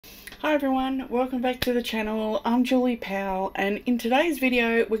Hi everyone, welcome back to the channel. I'm Julie Powell, and in today's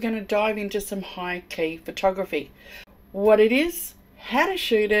video we're going to dive into some high key photography. What it is, how to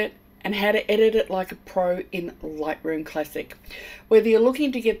shoot it, and how to edit it like a pro in Lightroom Classic. Whether you're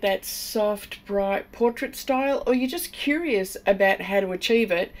looking to get that soft, bright portrait style or you're just curious about how to achieve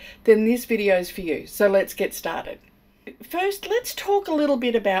it, then this video is for you. So let's get started. First, let's talk a little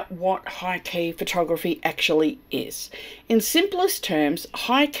bit about what high key photography actually is. In simplest terms,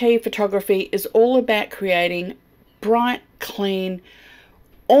 high key photography is all about creating bright, clean,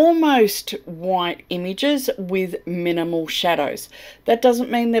 almost white images with minimal shadows. That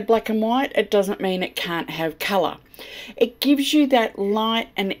doesn't mean they're black and white. It doesn't mean it can't have color. It gives you that light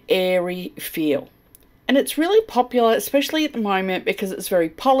and airy feel. And it's really popular, especially at the moment, because it's very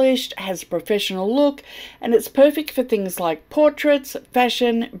polished, has a professional look, and it's perfect for things like portraits,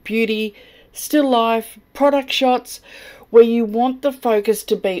 fashion, beauty, still life, product shots, where you want the focus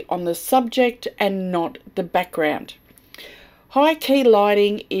to be on the subject and not the background. High key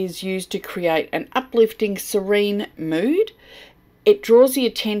lighting is used to create an uplifting, serene mood. It draws the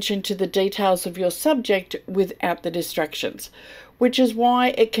attention to the details of your subject without the distractions, which is why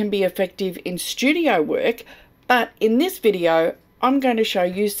it can be effective in studio work. But in this video, I'm going to show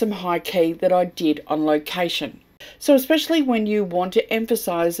you some high key that I did on location. So especially when you want to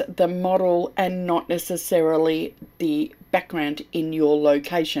emphasize the model and not necessarily the background in your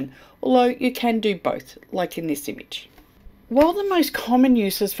location, although you can do both, like in this image. While the most common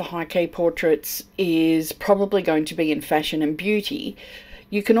uses for high key portraits is probably going to be in fashion and beauty,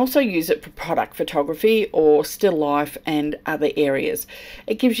 you can also use it for product photography or still life and other areas.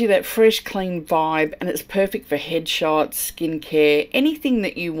 It gives you that fresh, clean vibe, and it's perfect for headshots, skincare, anything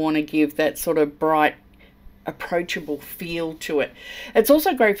that you want to give that sort of bright, approachable feel to it. It's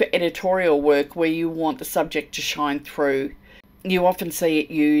also great for editorial work where you want the subject to shine through. You often see it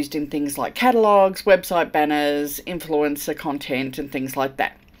used in things like catalogs, website banners, influencer content, and things like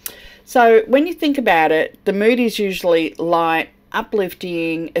that. So when you think about it, the mood is usually light,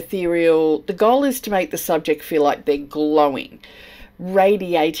 uplifting, ethereal. The goal is to make the subject feel like they're glowing,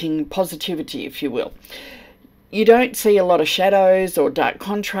 radiating positivity, if you will. You don't see a lot of shadows or dark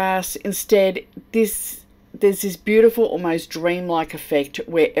contrasts. Instead, there's this beautiful, almost dreamlike effect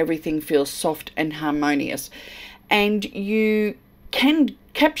where everything feels soft and harmonious. And you can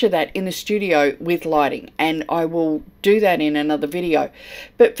capture that in the studio with lighting, and I will do that in another video.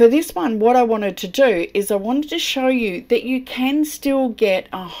 But for this one, what I wanted to do is I wanted to show you that you can still get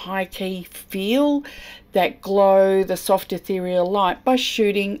a high key feel, that glow, the soft ethereal light, by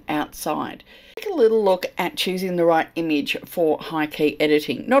shooting outside. Take a little look at choosing the right image for high key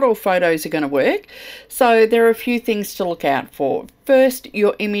editing. Not all photos are going to work, so there are a few things to look out for. First,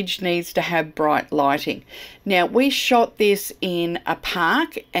 your image needs to have bright lighting. Now, we shot this in a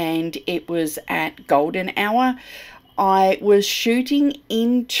park and it was at golden hour. I was shooting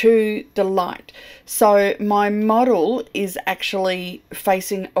into the light, so my model is actually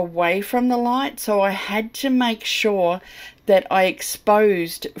facing away from the light, so I had to make sure that I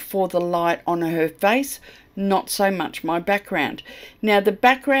exposed for the light on her face, not so much my background. Now, the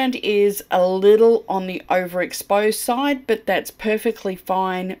background is a little on the overexposed side, but that's perfectly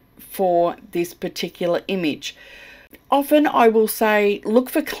fine for this particular image. Often I will say look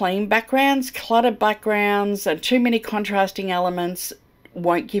for clean backgrounds. Cluttered backgrounds and too many contrasting elements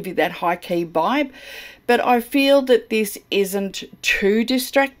won't give you that high key vibe, but I feel that this isn't too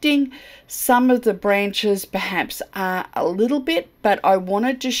distracting. Some of the branches perhaps are a little bit, but I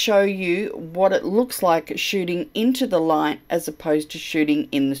wanted to show you what it looks like shooting into the light as opposed to shooting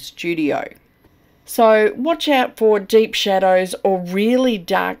in the studio. So watch out for deep shadows or really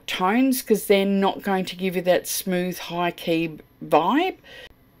dark tones, because they're not going to give you that smooth high key vibe.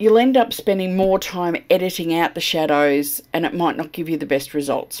 You'll end up spending more time editing out the shadows and it might not give you the best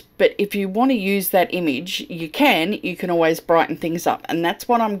results. But if you want to use that image, you can always brighten things up, and that's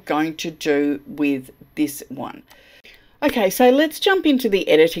what I'm going to do with this one. Okay, so let's jump into the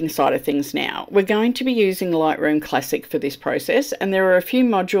editing side of things now. We're going to be using Lightroom Classic for this process, and there are a few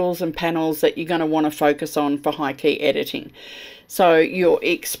modules and panels that you're going to want to focus on for high key editing. So your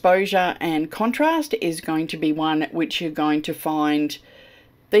exposure and contrast is going to be one which you're going to find.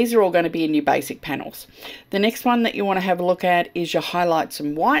 These are all going to be in your basic panels. The next one that you want to have a look at is your highlights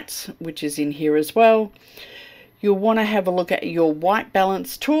and whites, which is in here as well. You'll want to have a look at your white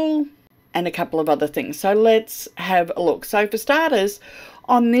balance tool and a couple of other things. So let's have a look. So for starters,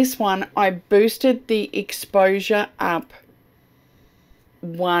 on this one, I boosted the exposure up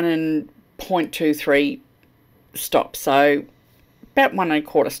 1.23 stops. So about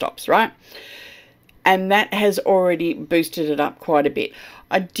 1.25 stops, right? And that has already boosted it up quite a bit.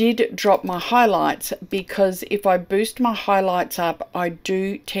 I did drop my highlights because if I boost my highlights up, I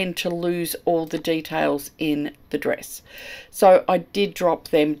do tend to lose all the details in the dress. So I did drop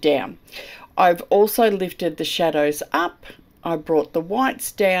them down. I've also lifted the shadows up. I brought the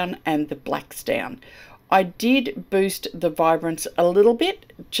whites down and the blacks down. I did boost the vibrance a little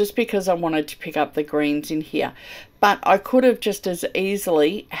bit just because I wanted to pick up the greens in here, but I could have just as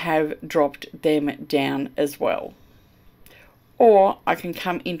easily have dropped them down as well. Or I can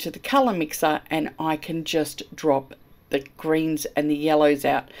come into the color mixer and I can just drop the greens and the yellows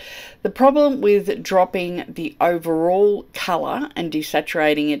out. The problem with dropping the overall color and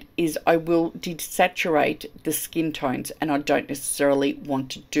desaturating it is I will desaturate the skin tones, and I don't necessarily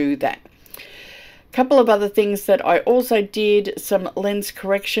want to do that. Couple of other things that I also did, some lens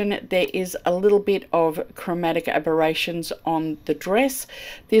correction. There is a little bit of chromatic aberrations on the dress.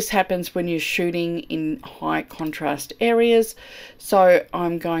 This happens when you're shooting in high contrast areas. So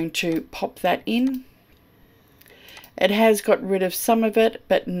I'm going to pop that in. It has got rid of some of it,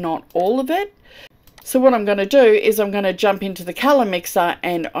 but not all of it. So what I'm going to do is I'm going to jump into the color mixer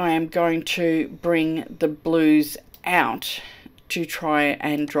and I am going to bring the blues out to try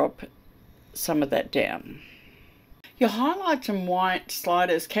and drop some of that down. Your highlights and white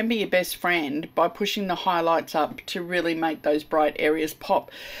sliders can be your best friend by pushing the highlights up to really make those bright areas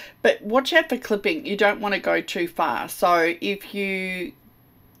pop. But watch out for clipping. You don't want to go too far. So if you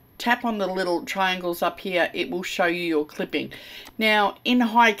tap on the little triangles up here, it will show you your clipping. Now in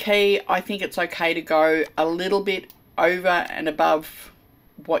high key, I think it's okay to go a little bit over and above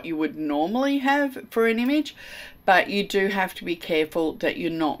what you would normally have for an image, but you do have to be careful that you're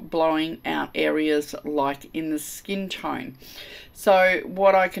not blowing out areas like in the skin tone. So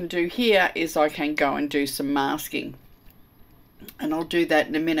what I can do here is I can go and do some masking, and I'll do that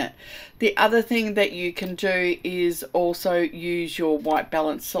in a minute. The other thing that you can do is also use your white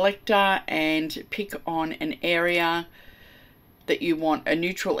balance selector and pick on an area that you want, a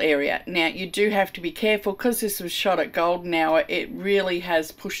neutral area. Now you do have to be careful because this was shot at golden hour. It really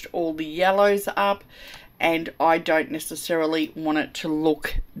has pushed all the yellows up, and I don't necessarily want it to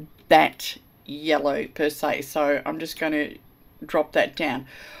look that yellow per se. So I'm just going to drop that down.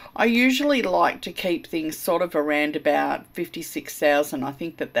 I usually like to keep things sort of around about 56,000. I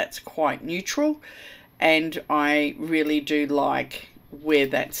think that that's quite neutral, and I really do like where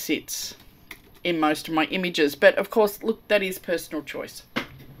that sits in most of my images. But of course, look, that is personal choice.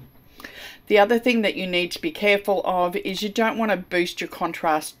 The other thing that you need to be careful of is you don't want to boost your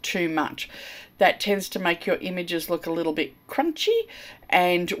contrast too much. That tends to make your images look a little bit crunchy,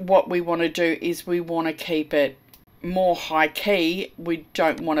 and what we want to do is we want to keep it more high key. We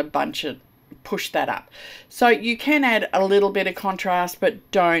don't want to push that up. So you can add a little bit of contrast,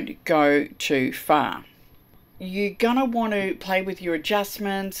 but don't go too far. You're gonna want to play with your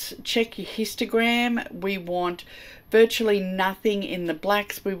adjustments, check your histogram. We want virtually nothing in the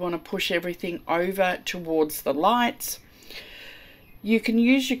blacks. We want to push everything over towards the lights. You can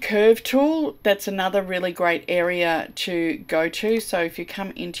use your curve tool. That's another really great area to go to. So if you come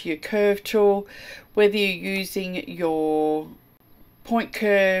into your curve tool, whether you're using your point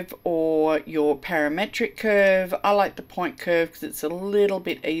curve or your parametric curve, I like the point curve because it's a little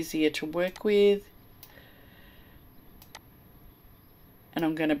bit easier to work with. And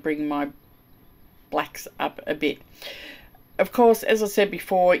I'm going to bring my blacks up a bit. Of course, as I said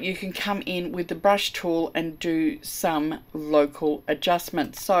before, you can come in with the brush tool and do some local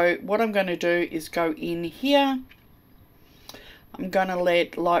adjustments. So what I'm going to do is go in here. I'm going to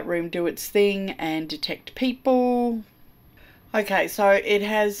let Lightroom do its thing and detect people. Okay, so it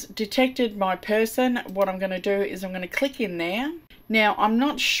has detected my person. What I'm going to do is I'm going to click in there. Now, I'm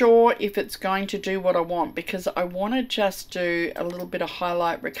not sure if it's going to do what I want because I want to just do a little bit of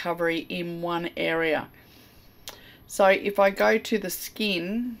highlight recovery in one area. So if I go to the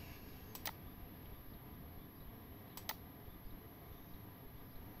skin,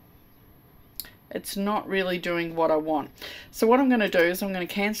 it's not really doing what I want. So what I'm going to do is I'm going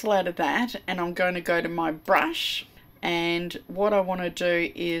to cancel out of that, and I'm going to go to my brush, and what I want to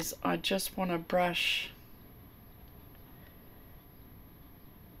do is I just want to brush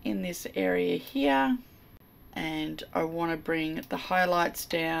in this area here, and I want to bring the highlights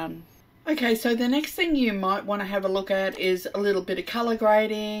down. Okay, so the next thing you might want to have a look at is a little bit of color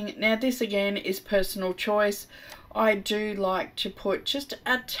grading. Now this again is personal choice. I do like to put just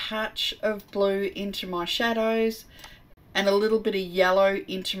a touch of blue into my shadows and a little bit of yellow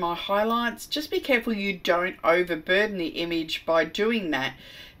into my highlights. Just be careful you don't overburden the image by doing that,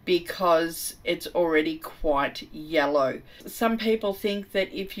 because it's already quite yellow. Some people think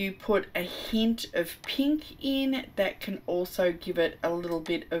that if you put a hint of pink in, that can also give it a little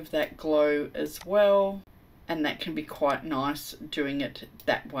bit of that glow as well, and that can be quite nice doing it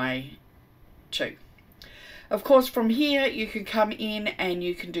that way too. Of course, from here you can come in and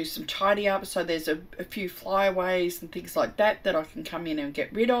you can do some tidy up. So there's a few flyaways and things like that that I can come in and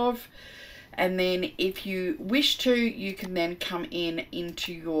get rid of. And then if you wish to, you can then come in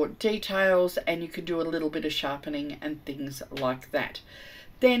into your details and you can do a little bit of sharpening and things like that.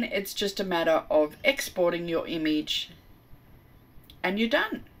 Then it's just a matter of exporting your image and you're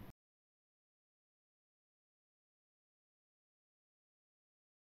done.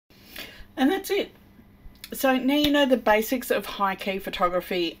 And that's it. So now you know the basics of high key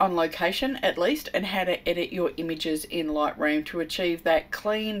photography on location, at least, and how to edit your images in Lightroom to achieve that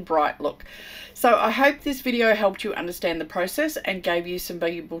clean, bright look. So I hope this video helped you understand the process and gave you some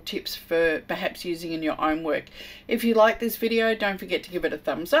valuable tips for perhaps using in your own work. If you like this video, don't forget to give it a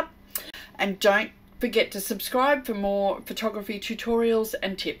thumbs up, and don't forget to subscribe for more photography tutorials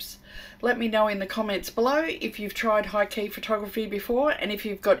and tips. Let me know in the comments below if you've tried high key photography before and if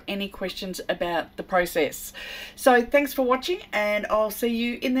you've got any questions about the process. So thanks for watching, and I'll see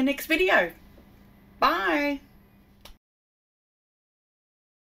you in the next video. Bye.